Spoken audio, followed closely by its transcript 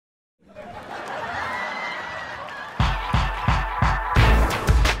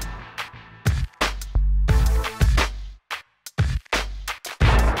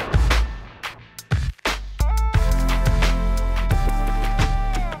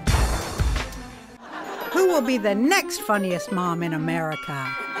will be the next funniest mom in America.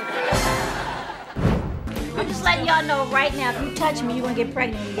 I'm just letting y'all know right now, if you touch me, you're gonna get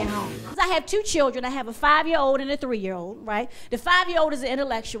pregnant when you get home. I have 2 children. I have a 5-year-old and a 3-year-old, right? The 5-year-old is an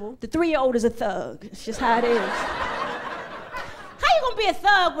intellectual. The 3-year-old is a thug. It's just how it is. How you gonna be a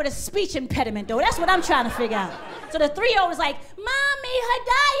thug with a speech impediment, though? That's what I'm trying to figure out. So the 3-year-old is like, Mommy,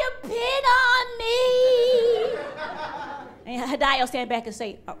 Hadiah pit on me. And Hadiah will stand back and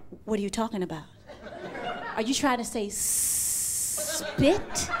say, what are you talking about? Are you trying to say spit?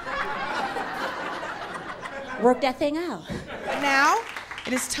 Work that thing out. Now,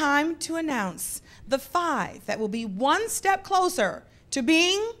 it is time to announce the 5 that will be one step closer to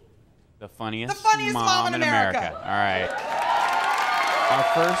being the funniest mom in America. All right. Our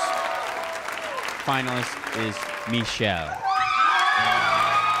first finalist is Meshelle.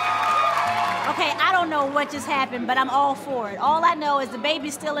 Okay, I don't know what just happened, but I'm all for it. All I know is the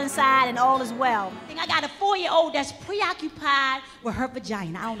baby's still inside and all is well. I got a 4-year-old that's preoccupied with her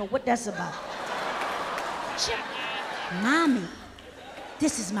vagina. I don't know what that's about. Mommy,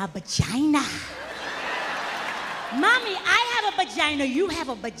 this is my vagina. Mommy, I have a vagina, you have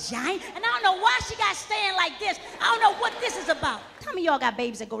a vagina? And I don't know why she got staying like this. I don't know what this is about. How many of y'all got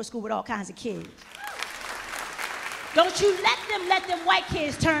babies that go to school with all kinds of kids? Don't you let them white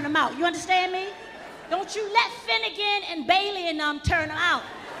kids turn them out. You understand me? Don't you let Finnegan and Bailey and them turn them out.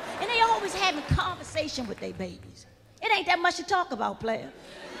 And they always having conversation with their babies. It ain't that much to talk about, player.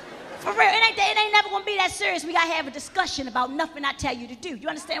 For real, it ain't never gonna be that serious. We gotta have a discussion about nothing I tell you to do. You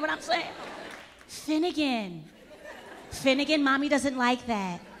understand what I'm saying? Finnegan, Mommy doesn't like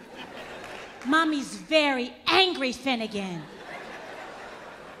that. Mommy's very angry, Finnegan.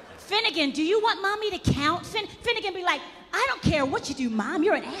 Finnegan, do you want Mommy to count? Finnegan be like, I don't care what you do, Mom,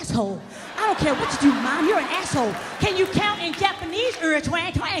 you're an asshole. I don't care what you do, Mom, you're an asshole. Can you count in Japanese?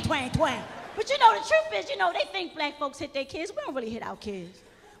 Twang, twang, twang, twang. But you know, the truth is, they think black folks hit their kids. We don't really hit our kids.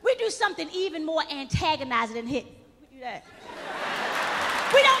 We do something even more antagonizing than hit. We do that.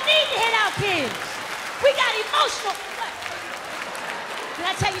 We don't need to hit our kids. We got emotional. What? Did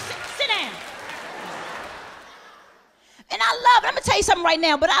I tell you, sit down. And I'm gonna tell you something right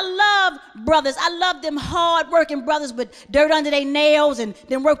now, but I love brothers. I love them hard-working brothers with dirt under their nails and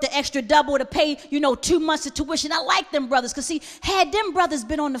then work the extra double to pay, 2 months of tuition. I like them brothers, because see, had them brothers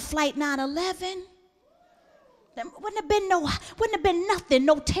been on the flight 9/11, wouldn't have been nothing,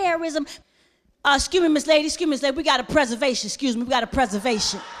 no terrorism. Excuse me, Miss Lady, we got a preservation. Excuse me, we got a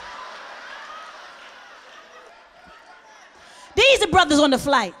preservation. These are brothers on the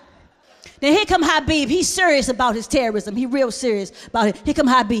flight. Then here come Habib. He's serious about his terrorism. He real serious about it. Here come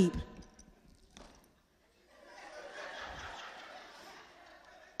Habib.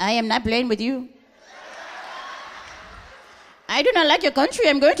 I am not playing with you. I do not like your country.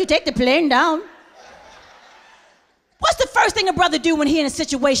 I'm going to take the plane down. What's the first thing a brother do when he's in a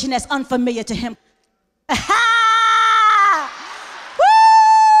situation that's unfamiliar to him?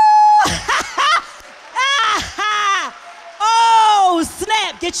 Oh,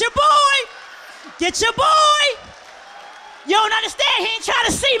 snap. Get your boy. Get your boy. You don't understand. He ain't trying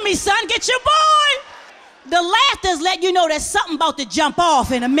to see me, son. Get your boy. The laughter's let you know there's something about to jump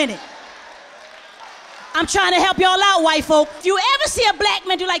off in a minute. I'm trying to help y'all out, white folk. If you ever see a black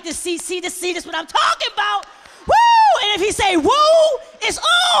man do like this, see this, what I'm talking about. Woo! And if he say woo, it's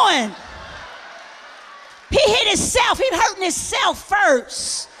on. He hit himself. He hurting himself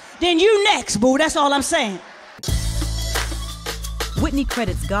first. Then you next, boo. That's all I'm saying. Whitney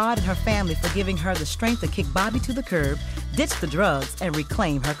credits God and her family for giving her the strength to kick Bobby to the curb, ditch the drugs, and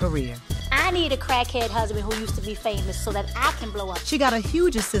reclaim her career. I need a crackhead husband who used to be famous so that I can blow up. She got a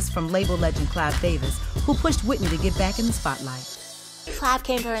huge assist from label legend Clive Davis, who pushed Whitney to get back in the spotlight. Clive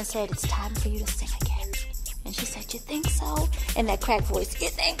came to her and said, it's time for you to sing again. And she said, you think so? In that crack voice, you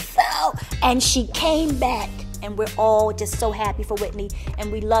think so? And she came back. And we're all just so happy for Whitney.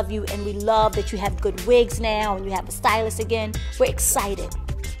 And we love you. And we love that you have good wigs now. And you have a stylist again. We're excited.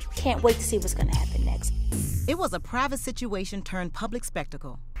 Can't wait to see what's going to happen next. It was a private situation turned public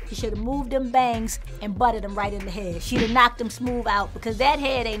spectacle. She should have moved them bangs and butted them right in the head. She'd have knocked them smooth out, because that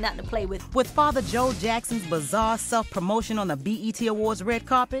head ain't nothing to play with. With Father Joe Jackson's bizarre self-promotion on the BET Awards red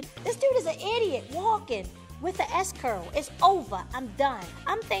carpet. This dude is an idiot walking with the S-curl. It's over. I'm done.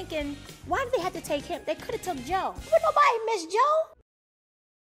 I'm thinking, why did they have to take him? They could have took Joe. But nobody missed Joe.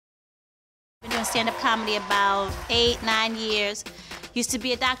 I've been doing stand-up comedy about 8-9 years. Used to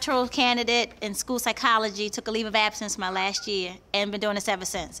be a doctoral candidate in school psychology, took a leave of absence my last year, and been doing this ever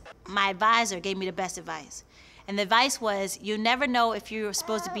since. My advisor gave me the best advice. And the advice was, you never know if you're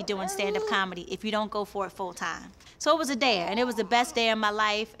supposed to be doing stand-up comedy if you don't go for it full time. So it was a dare, and it was the best day of my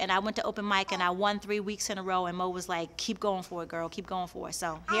life, and I went to open mic and I won 3 weeks in a row, and Mo was like, keep going for it, girl, keep going for it.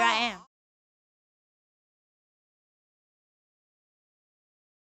 So here I am.